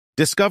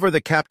Discover the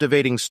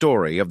captivating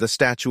story of the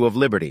Statue of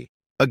Liberty,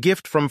 a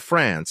gift from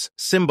France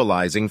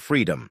symbolizing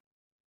freedom.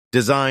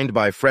 Designed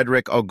by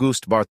Frederick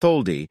Auguste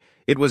Bartholdi,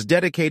 it was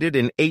dedicated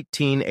in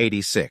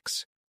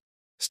 1886.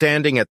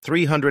 Standing at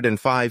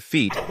 305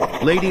 feet,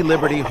 Lady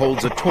Liberty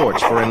holds a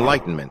torch for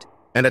enlightenment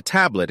and a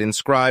tablet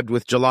inscribed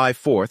with July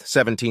 4,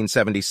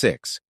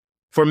 1776.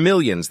 For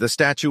millions, the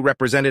statue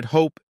represented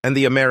hope and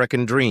the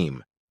American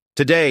dream.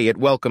 Today, it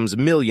welcomes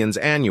millions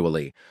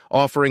annually,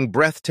 offering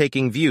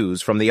breathtaking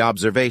views from the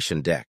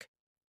observation deck.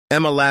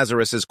 Emma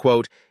Lazarus's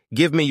quote,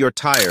 "Give me your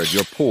tired,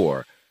 your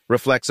poor,"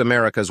 reflects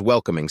America's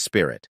welcoming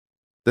spirit.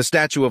 The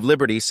Statue of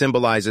Liberty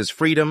symbolizes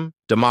freedom,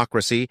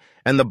 democracy,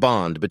 and the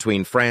bond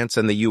between France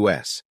and the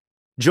U.S.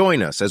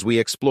 Join us as we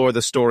explore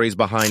the stories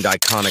behind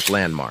iconic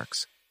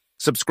landmarks.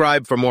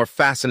 Subscribe for more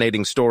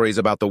fascinating stories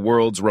about the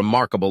world's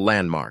remarkable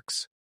landmarks.